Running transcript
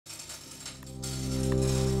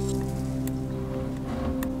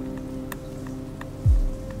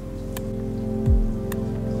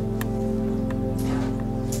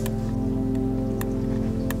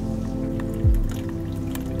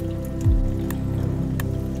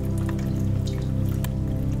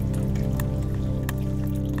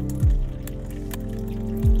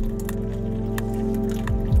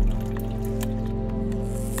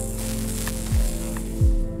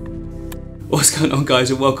going on, guys,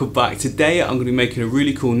 and welcome back. Today I'm going to be making a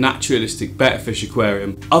really cool naturalistic betta fish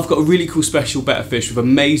aquarium. I've got a really cool special betta fish with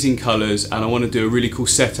amazing colours, and I want to do a really cool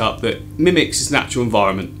setup that mimics its natural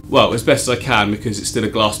environment. Well, as best as I can, because it's still a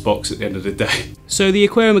glass box at the end of the day. So the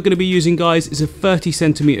aquarium I'm going to be using, guys, is a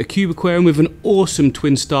 30cm cube aquarium with an awesome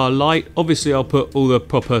twin star light. Obviously I'll put all the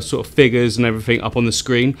proper sort of figures and everything up on the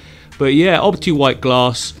screen. But yeah, obviously white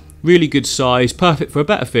glass, really good size, perfect for a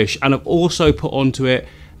betta fish. And I've also put onto it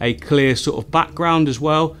a clear sort of background as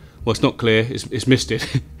well. Well, it's not clear, it's misted,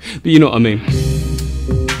 but you know what I mean.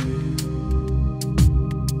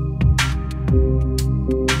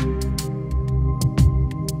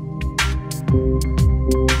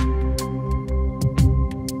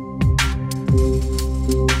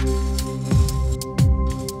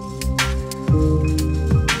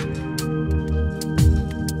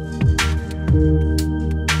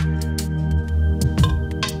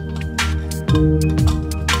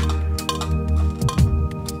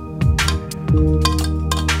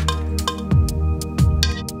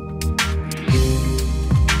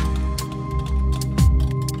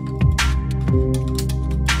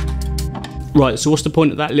 Right, so what's the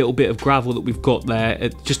point of that little bit of gravel that we've got there,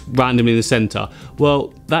 just randomly in the centre?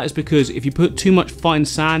 Well, that is because if you put too much fine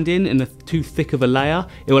sand in too thick of a layer,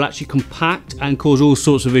 it will actually compact and cause all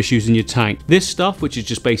sorts of issues in your tank. This stuff, which is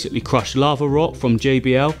just basically crushed lava rock from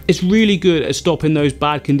JBL, it's really good at stopping those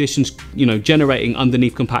bad conditions, you know, generating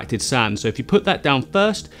underneath compacted sand. So if you put that down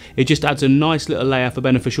first, it just adds a nice little layer for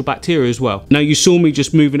beneficial bacteria as well. Now, you saw me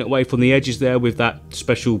just moving it away from the edges there with that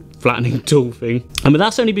special flattening tool thing. But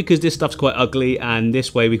that's only because this stuff's quite ugly, and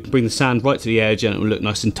this way we can bring the sand right to the edge and it will look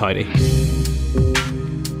nice and tidy.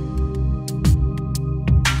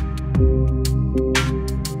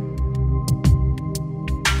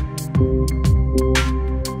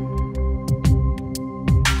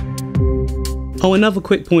 Oh, another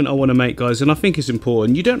quick point I want to make, guys, and I think it's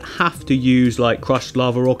important. You don't have to use like crushed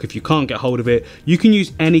lava rock if you can't get hold of it. You can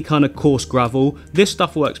use any kind of coarse gravel. This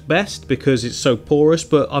stuff works best because it's so porous,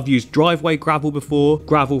 but I've used driveway gravel before,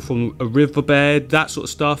 gravel from a riverbed, that sort of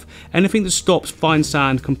stuff. Anything that stops fine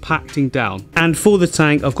sand compacting down. And for the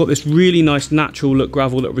tank, I've got this really nice natural look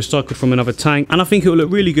gravel that I recycled from another tank, and I think it will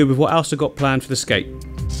look really good with what else I've got planned for the scape.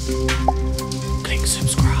 Click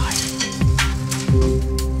subscribe.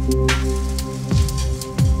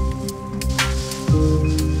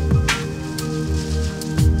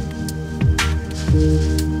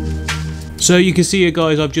 So you can see here,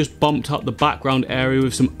 guys, I've just bumped up the background area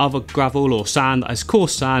with some other gravel or sand, as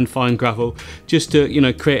coarse sand, fine gravel, just to, you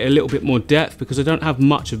know, create a little bit more depth because I don't have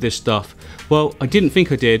much of this stuff. Well, I didn't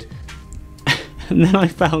think I did, and then I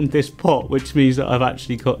found this pot, which means that I've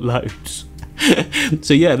actually got loads.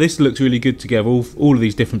 So yeah, this looks really good together, all of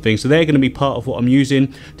these different things. So they're going to be part of what I'm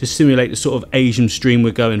using to simulate the sort of Asian stream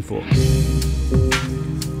we're going for.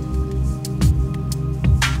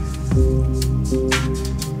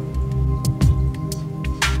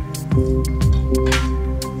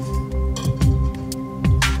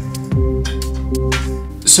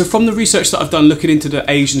 So from the research that I've done looking into the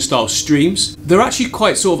Asian style streams, they're actually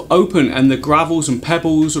quite sort of open, and the gravels and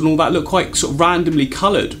pebbles and all that look quite sort of randomly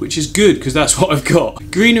coloured, which is good because that's what I've got.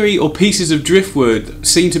 Greenery or pieces of driftwood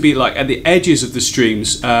seem to be like at the edges of the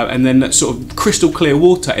streams, and then that sort of crystal clear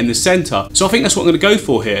water in the centre. So I think that's what I'm going to go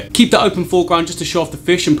for here. Keep that open foreground just to show off the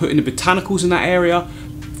fish and put in the botanicals in that area,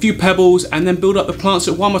 a few pebbles, and then build up the plants.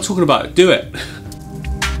 What am I talking about? Do it.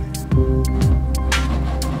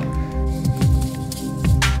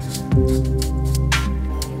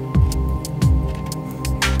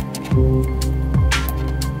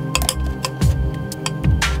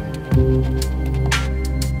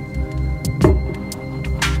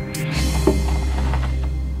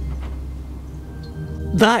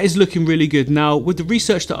 That is looking really good. Now, with the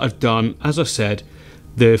research that I've done, as I've said,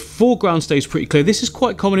 the foreground stays pretty clear. This is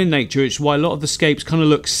quite common in nature. It's why a lot of the scapes kind of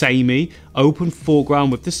look samey. Open foreground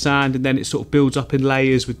with the sand, and then it sort of builds up in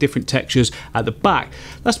layers with different textures at the back.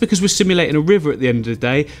 That's because we're simulating a river at the end of the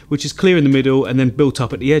day, which is clear in the middle and then built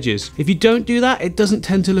up at the edges. If you don't do that, it doesn't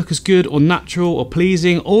tend to look as good or natural or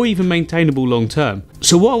pleasing or even maintainable long term.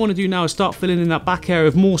 So what I want to do now is start filling in that back area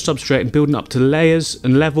with more substrate and building up to layers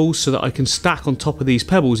and levels so that I can stack on top of these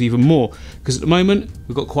pebbles even more. Because at the moment,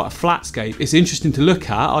 we've got quite a flat scape. It's interesting to look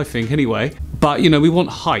at, I think anyway, but you know, we want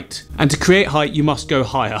height. And to create height, you must go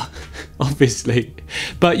higher. Obviously,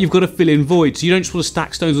 but you've got to fill in voids. So you don't just want to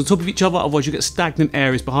stack stones on top of each other, otherwise you get stagnant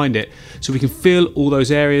areas behind it. So we can fill all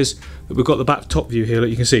those areas. We've got the back top view here that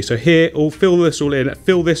you can see. So here, fill this all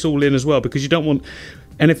in as well, because you don't want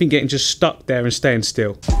anything getting just stuck there and staying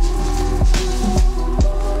still.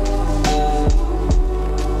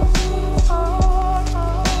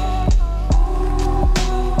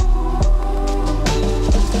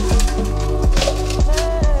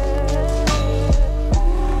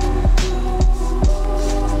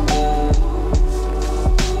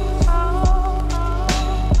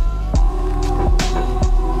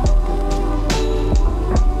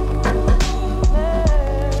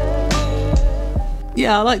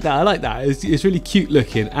 Yeah, I like that, I like that. It's really cute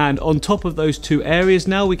looking. And on top of those two areas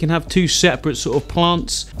now, we can have two separate sort of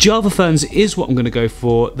plants. Java ferns is what I'm going to go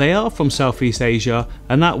for. They are from Southeast Asia,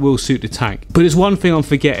 and that will suit the tank. But there's one thing I'm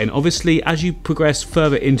forgetting. Obviously, as you progress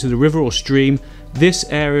further into the river or stream, this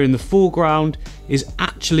area in the foreground is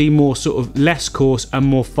actually more sort of less coarse and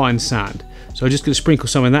more fine sand. So I'm just going to sprinkle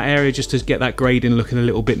some in that area just to get that grading looking a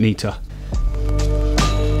little bit neater.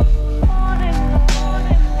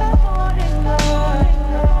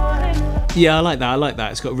 Yeah, I like that, I like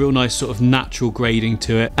that. It's got a real nice sort of natural grading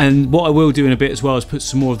to it. And what I will do in a bit as well is put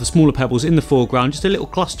some more of the smaller pebbles in the foreground, just a little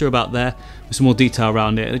cluster about there with some more detail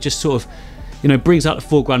around it. And it just sort of, you know, brings out the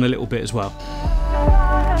foreground a little bit as well.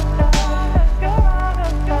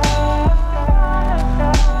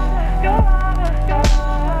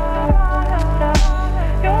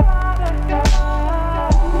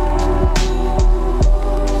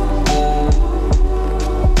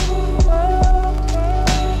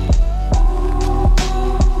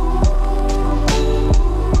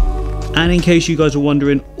 And in case you guys are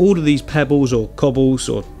wondering, all of these pebbles or cobbles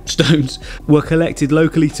or stones were collected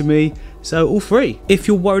locally to me, so all free. If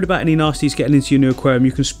you're worried about any nasties getting into your new aquarium,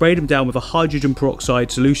 you can spray them down with a hydrogen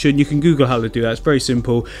peroxide solution. You can Google how to do that, it's very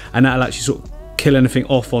simple, and that'll actually sort of kill anything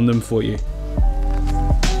off on them for you.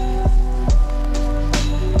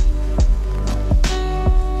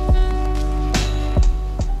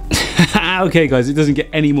 Okay guys, it doesn't get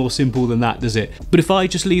any more simple than that, does it? But if I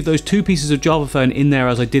just leave those two pieces of Java fern in there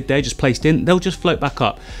as I did there, just placed in, they'll just float back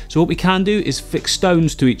up. So what we can do is fix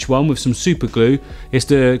stones to each one with some super glue. It's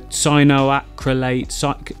the cyanoacrylate,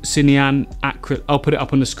 I'll put it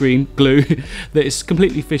up on the screen, glue, that is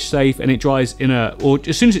completely fish safe and it dries in or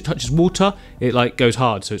as soon as it touches water, it like goes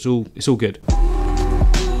hard, so it's all good.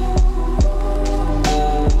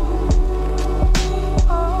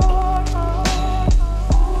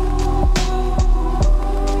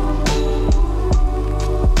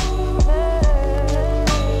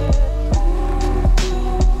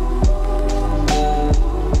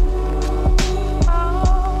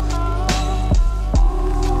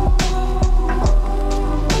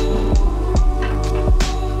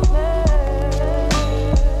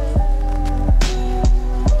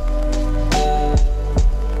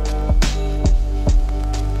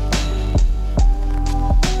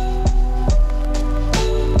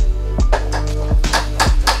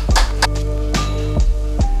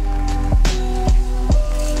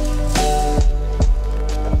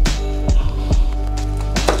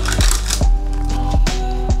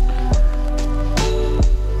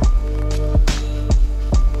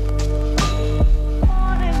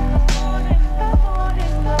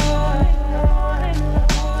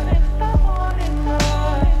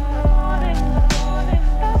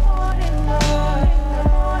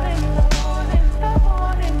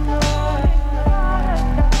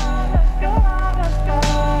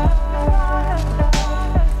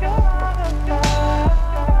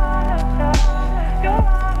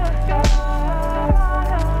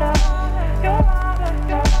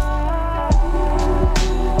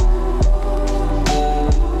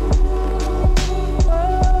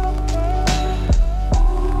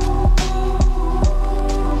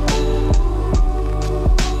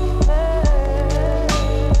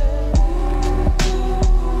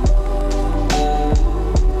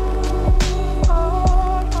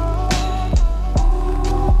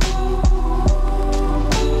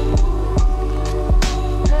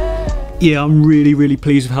 Yeah, I'm really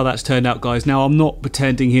pleased with how that's turned out, guys. Now, I'm not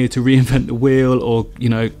pretending here to reinvent the wheel or, you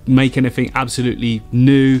know, make anything absolutely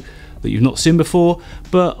new that you've not seen before,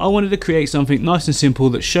 but I wanted to create something nice and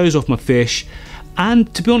simple that shows off my fish,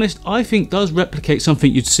 and to be honest, I think does replicate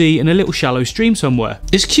something you'd see in a little shallow stream somewhere.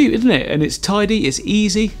 It's cute, isn't it? And it's tidy, it's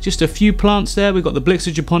easy, just a few plants there. We've got the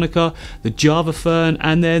Blixer japonica, the Java fern,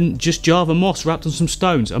 and then just Java moss wrapped on some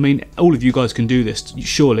stones. I mean, all of you guys can do this,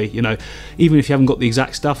 surely, you know, even if you haven't got the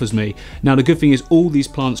exact stuff as me. Now, the good thing is all these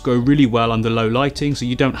plants grow really well under low lighting, so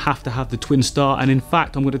you don't have to have the twin star, and in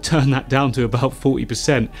fact, I'm going to turn that down to about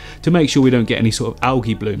 40% to make sure we don't get any sort of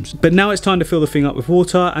algae blooms. But now it's time to fill the thing up with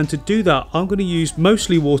water, and to do that, I'm going to use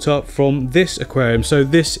mostly water from this aquarium. So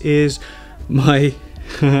this is my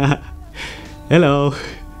hello,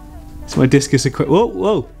 it's my discus aquarium.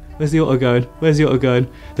 Whoa, where's the otter going? Where's the otter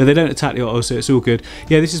going? No, they don't attack the otter, so it's all good.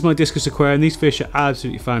 Yeah, this is my discus aquarium. These fish are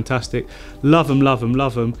absolutely fantastic. Love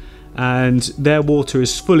them, and their water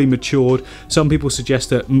is fully matured. Some people suggest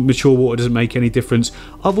that mature water doesn't make any difference.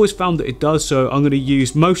 I've always found that it does, so I'm going to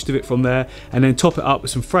use most of it from there and then top it up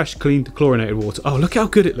with some fresh, clean, chlorinated water. Oh, look how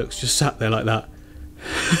good it looks, just sat there like that.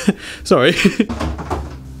 Sorry.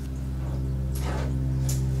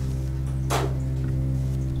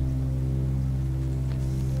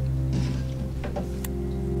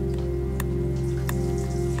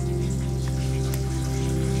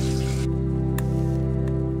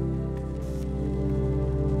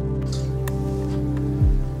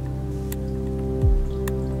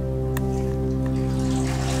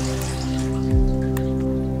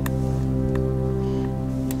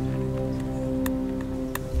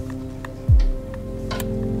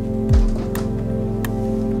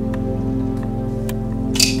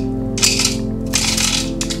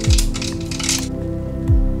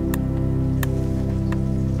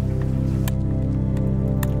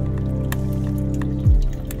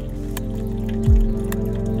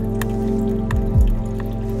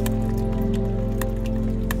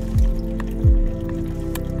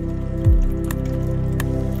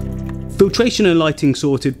 Filtration and lighting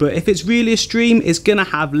sorted, but if it's really a stream, it's gonna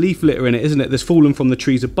have leaf litter in it, isn't it, that's fallen from the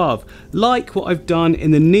trees above, like what I've done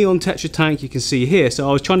in the neon Tetra tank you can see here. So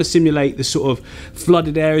I was trying to simulate the sort of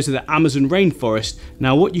flooded areas of the Amazon rainforest.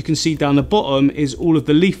 Now what you can see down the bottom is all of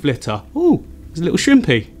the leaf litter. Ooh, there's a little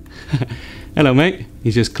shrimpy. Hello mate,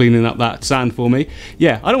 he's just cleaning up that sand for me.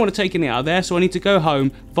 Yeah, I don't want to take any out of there, so I need to go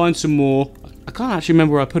home, find some more. I can't actually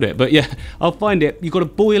remember where I put it, but yeah, I'll find it. You've got to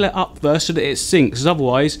boil it up first so that it sinks, because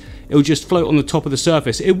otherwise it'll just float on the top of the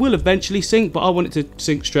surface. It will eventually sink, but I want it to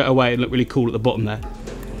sink straight away and look really cool at the bottom there.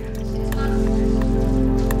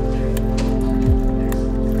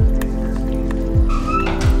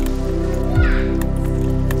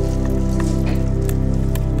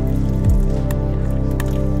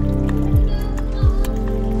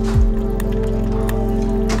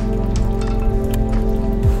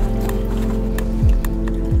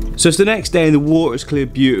 So it's the next day and the water is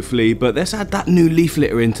cleared beautifully, but let's add that new leaf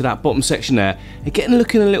litter into that bottom section there and getting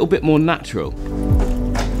looking a little bit more natural.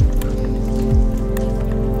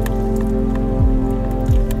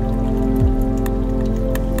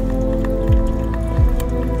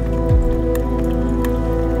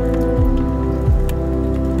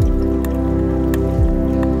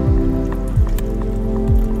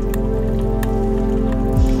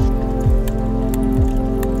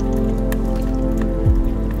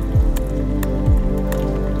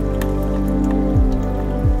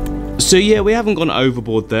 So yeah, we haven't gone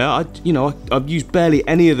overboard there. I've used barely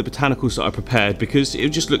any of the botanicals that I prepared because it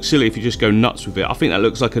would just look silly if you just go nuts with it. I think that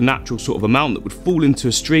looks like a natural sort of amount that would fall into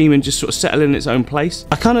a stream and just sort of settle in its own place.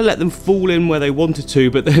 I kind of let them fall in where they wanted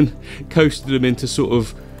to, but then coasted them into sort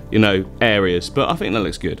of, you know, areas, but I think that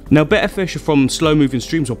looks good. Now betta fish are from slow moving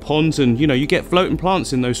streams or ponds, and you know, you get floating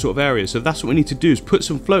plants in those sort of areas, so that's what we need to do, is put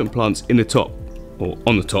some floating plants in the top, or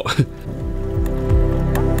on the top.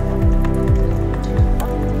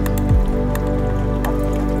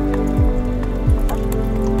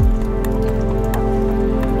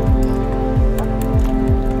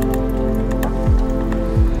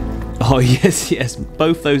 Oh yes,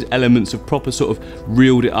 both those elements have proper sort of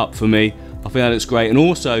reeled it up for me. I think that looks great, and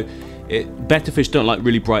also betta fish don't like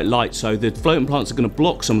really bright light, so the floating plants are going to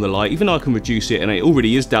block some of the light, even though I can reduce it, and it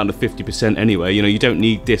already is down to 50% anyway. You know, you don't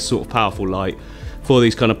need this sort of powerful light for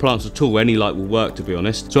these kind of plants at all. Any light will work, to be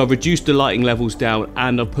honest. So I've reduced the lighting levels down,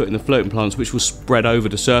 and I've put in the floating plants, which will spread over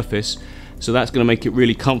the surface. So that's going to make it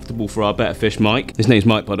really comfortable for our betta fish, Mike. His name's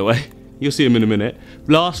Mike, by the way. You'll see him in a minute.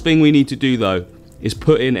 Last thing we need to do though is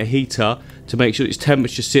put in a heater to make sure its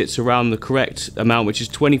temperature sits around the correct amount, which is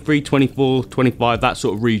 23, 24, 25, that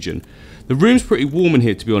sort of region. The room's pretty warm in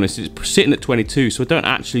here, to be honest. It's sitting at 22, so I don't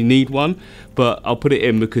actually need one, but I'll put it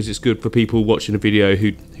in because it's good for people watching the video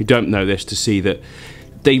who don't know this to see that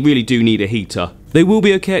they really do need a heater. They will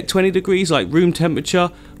be okay at 20 degrees, like room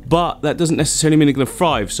temperature, but that doesn't necessarily mean they're going to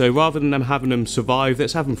thrive. So rather than having them survive,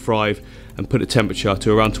 let's have them thrive and put the temperature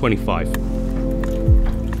to around 25.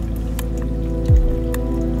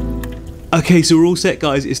 Okay, so we're all set,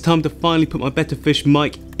 guys. It's time to finally put my betta fish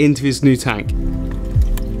Mike into his new tank.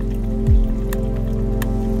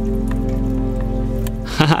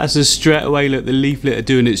 So straight away, look, the leaf litter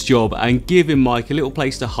doing its job and giving Mike a little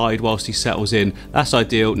place to hide whilst he settles in. That's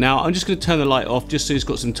ideal. Now I'm just going to turn the light off just so he's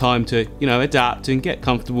got some time to, you know, adapt and get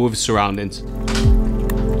comfortable with his surroundings.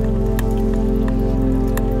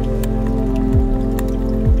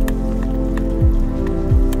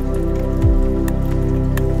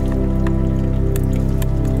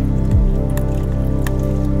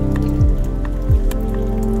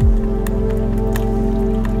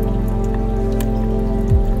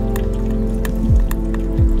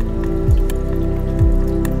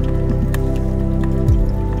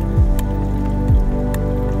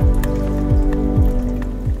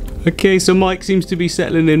 Okay, so Mike seems to be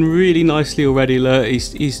settling in really nicely already. Look,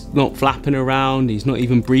 he's not flapping around, he's not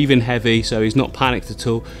even breathing heavy, so he's not panicked at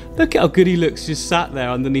all. Look at how good he looks, just sat there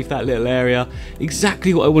underneath that little area.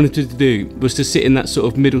 Exactly what I wanted to do was to sit in that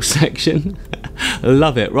sort of middle section. I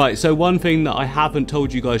love it. Right, so one thing that I haven't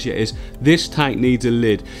told you guys yet is this tank needs a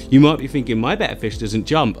lid. You might be thinking, my betta fish doesn't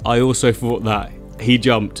jump. I also thought that. He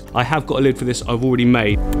jumped. I have got a lid for this I've already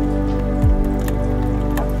made.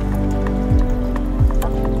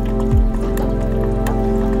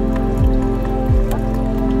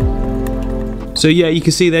 So yeah, you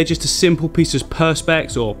can see there just a simple piece of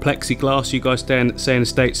perspex or plexiglass, you guys say in the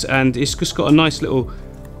States, and it's just got a nice little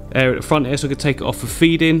area at the front here, so I can take it off for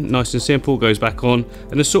feeding. Nice and simple, goes back on,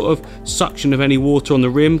 and the sort of suction of any water on the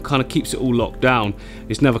rim kind of keeps it all locked down.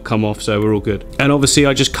 It's never come off, so we're all good. And obviously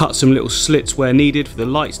I just cut some little slits where needed for the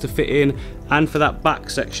lights to fit in, and for that back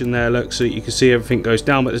section there, look, so you can see everything goes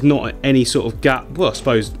down, but there's not any sort of gap. Well, I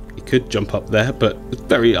suppose You could jump up there, but it's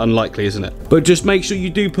very unlikely, isn't it? But just make sure you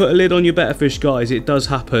do put a lid on your betta fish, guys. It does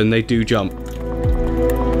happen, they do jump.